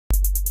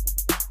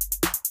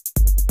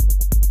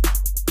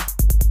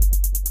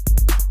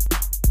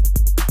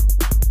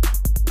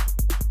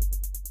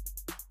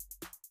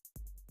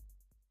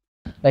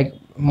like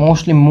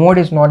mostly mode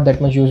is not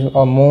that much useful,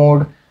 or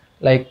mode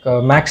like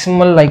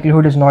maximal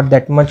likelihood is not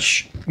that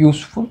much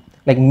useful.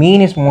 Like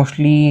mean is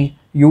mostly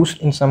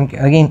used in some,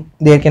 again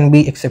there can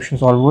be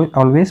exceptions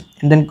always.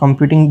 And then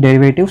computing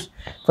derivatives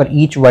for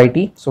each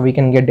yt, so we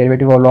can get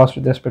derivative or loss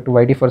with respect to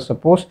yt for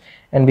suppose,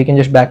 and we can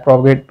just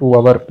backpropagate to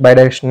our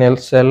bidirectional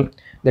cell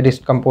that is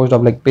composed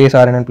of like base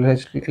RNN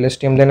plus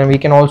LSTM. Then we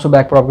can also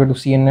backpropagate to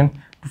CNN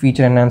to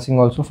feature enhancing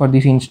also. For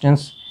this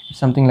instance it's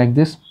something like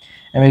this,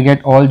 and we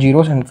get all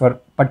zeros, and for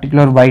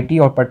particular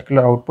yt or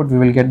particular output we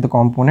will get the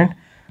component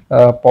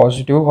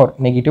positive or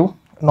negative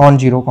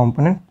non-zero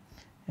component.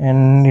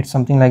 And it's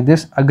something like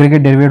this: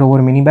 aggregate derivative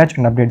over mini batch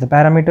and update the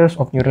parameters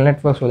of neural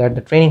network so that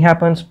the training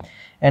happens.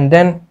 And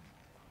then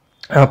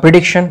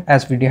prediction,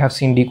 as we have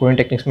seen decoding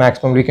techniques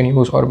maximum we can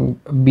use, or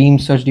beam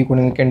search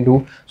decoding we can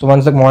do. So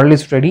once the model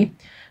is ready,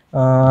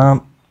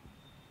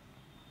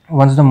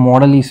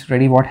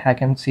 what I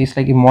can say is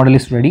like if model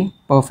is ready,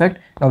 perfect.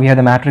 Now we have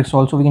the matrix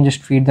also, we can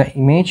just feed the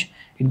image,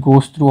 it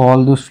goes through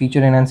all those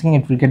feature enhancing,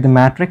 it will get the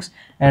matrix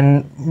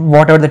and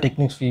whatever the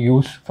techniques we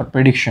use for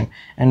prediction.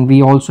 And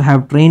we also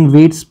have train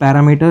weights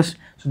parameters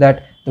so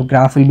that the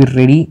graph will be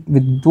ready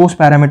with those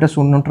parameters,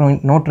 so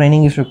no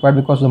training is required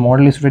because the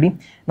model is ready.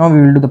 Now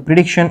we will do the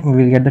prediction,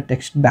 we will get the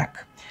text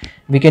back.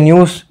 We can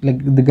use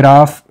like the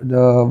graph,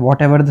 the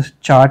whatever the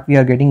chart we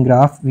are getting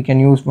graph, we can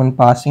use when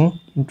passing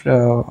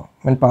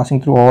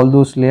through all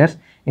those layers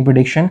in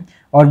prediction,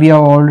 or we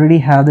already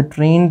have the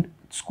trained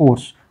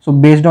scores, so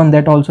based on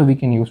that also we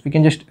can use. We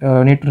can just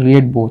need to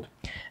relate both.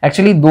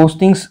 Actually those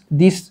things,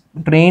 this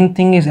train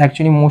thing is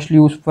actually mostly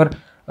used for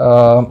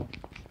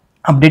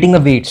updating the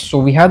weights. So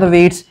we have the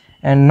weights,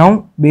 and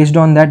now based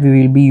on that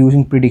we will be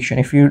using prediction.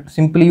 If you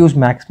simply use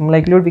maximum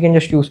likelihood, we can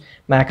just use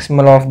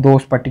maximal of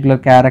those particular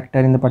character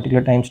in the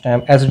particular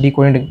timestamp as a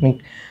decoding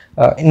technique.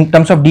 In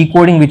terms of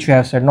decoding which we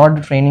have said, not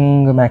the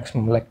training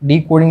maximum, like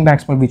decoding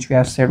maximal which we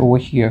have said over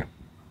here.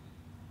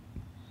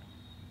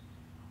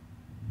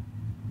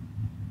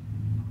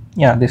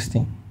 Yeah, this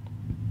thing.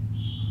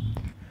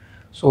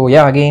 So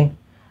yeah, again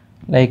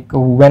like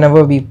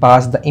whenever we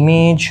pass the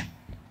image,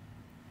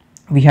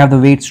 we have the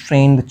weights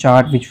trained, the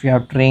chart which we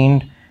have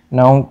trained.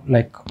 Now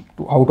like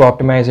to how to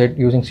optimize it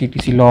using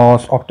CTC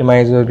loss,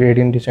 optimizer,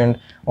 gradient descent,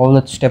 all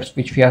the steps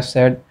which we have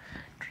said,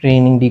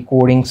 training,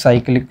 decoding,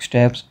 cyclic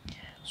steps.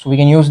 So we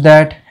can use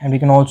that, and we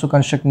can also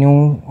construct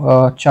new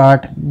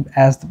chart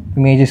as the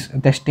images,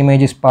 test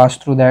image is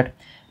passed through that.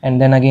 And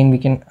then again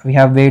we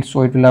have weights,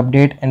 so it will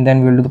update, and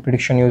then we'll do the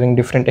prediction using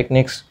different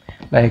techniques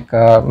like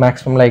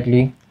maximum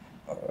likely,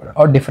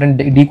 or different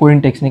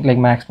decoding technique like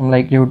maximum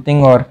likelihood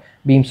thing, or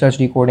beam search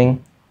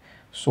decoding,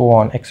 so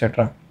on,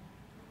 etc.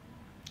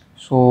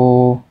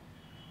 So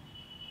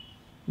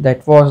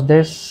that was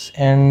this,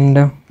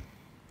 and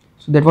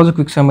so that was a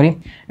quick summary,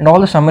 and all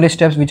the summary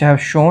steps which I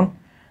have shown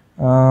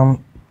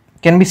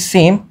can be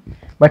same,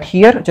 but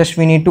here just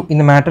we need to, in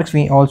the matrix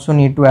we also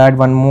need to add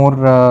one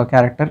more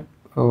character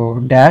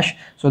dash,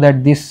 so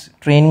that this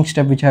training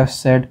step which I have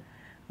said,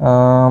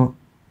 so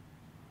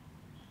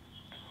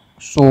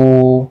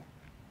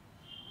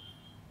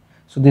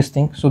this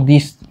thing, so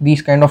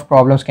these kind of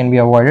problems can be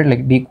avoided,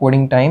 like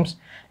decoding times.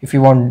 If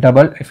you want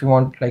double, if you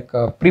want like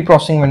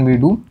pre-processing when we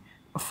do,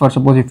 for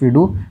suppose if we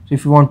do, so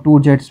if you want 2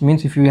 jets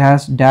means if you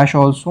has dash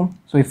also,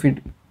 so if it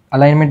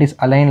alignment is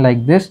aligned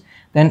like this,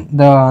 then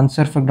the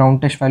answer for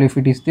ground test value, if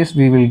it is this,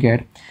 we will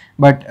get.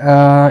 But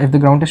if the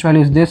ground test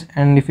value is this,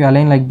 and if you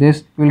align like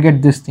this, we will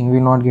get this thing, we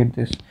will not get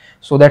this.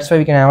 So that's why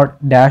we can add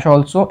dash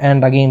also,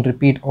 and again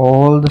repeat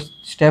all the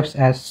steps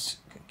as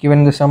given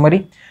in the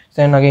summary.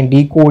 Then again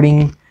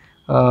decoding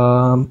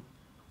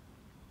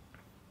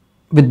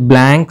with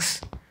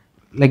blanks,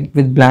 like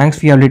with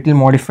blanks we have little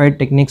modified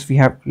techniques we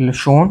have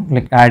shown,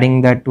 like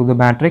adding that to the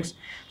matrix.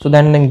 So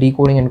then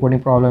decoding and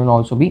encoding problem will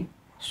also be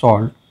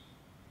solved.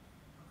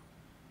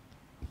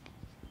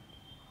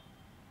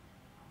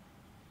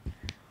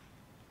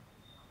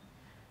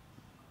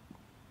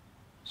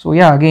 So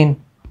yeah,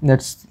 again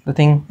that's the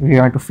thing, we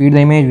have to feed the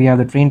image, we have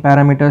the train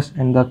parameters,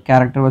 and the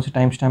character versus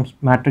timestamps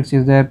matrix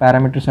is there,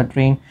 parameters are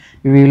trained,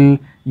 we will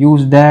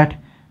use that.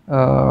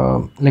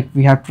 Like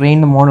we have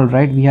trained the model,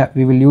 right,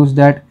 we will use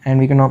that, and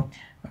we can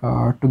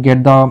to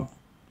get the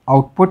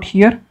output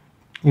here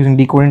using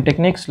decoding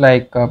techniques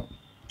like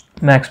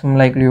maximum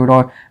likelihood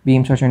or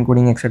beam search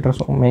encoding, etc.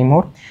 So many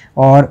more.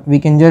 Or we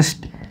can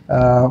just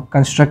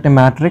construct a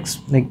matrix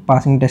like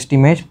passing test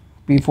image.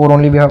 Before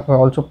only we have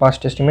also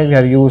passed test image, we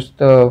have used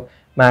the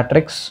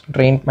matrix,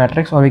 trained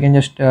matrix, or we can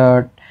just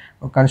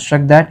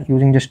construct that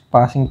using just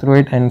passing through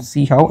it and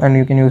see how. And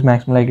you can use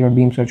maximum likelihood,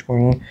 beam search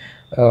coding,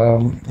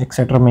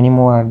 etc. Many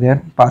more are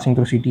there. Passing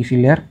through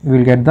CTC layer, we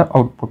will get the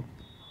output.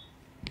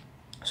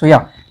 So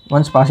yeah,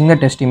 once passing the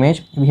test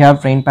image, we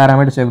have trained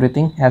parameters,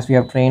 everything, as we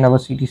have trained our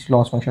CTC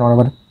loss function or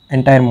our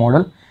entire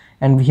model,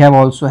 and we have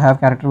also have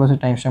character versus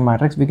timestamp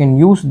matrix. We can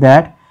use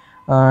that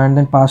and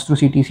then pass through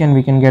CTC, and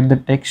we can get the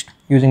text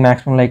using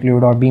maximum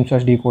likelihood or beam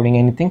search decoding,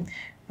 anything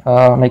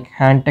like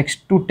hand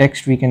text to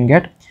text we can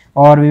get.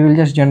 or we will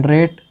just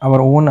generate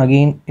our own.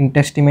 Again in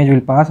test image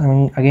will pass, I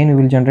mean again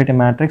we will generate a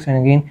matrix, and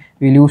again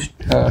we will use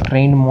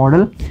trained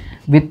model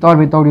with or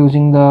without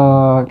using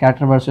the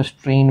character versus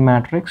trained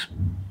matrix,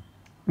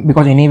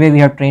 because anyway we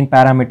have trained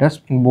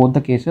parameters in both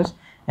the cases.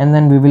 And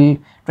then we will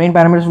train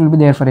parameters will be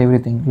there for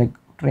everything,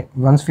 like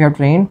once we have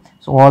trained,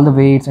 so all the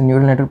weights and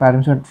neural network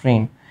parameters are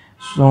trained.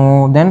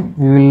 So then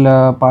we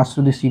will pass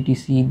through the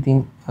ctc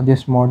thing,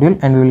 this module,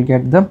 and we will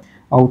get the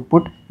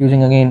output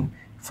using again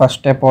first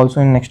step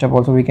also, and next step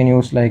also we can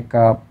use like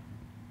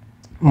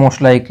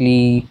most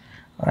likely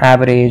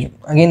average.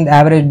 Again the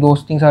average,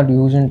 those things are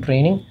used in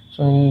training.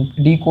 So in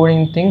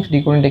decoding things,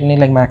 decoding technique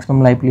like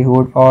maximum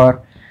likelihood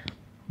or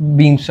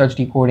beam search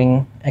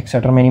decoding,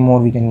 etc., many more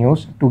we can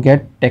use to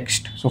get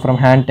text. So from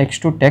hand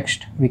text to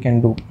text we can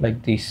do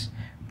like these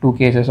two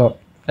cases, or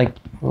like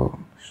so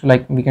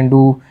like we can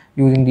do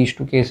using these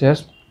two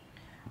cases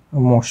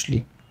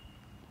mostly.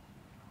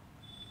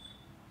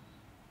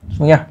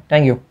 So yeah,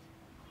 thank you.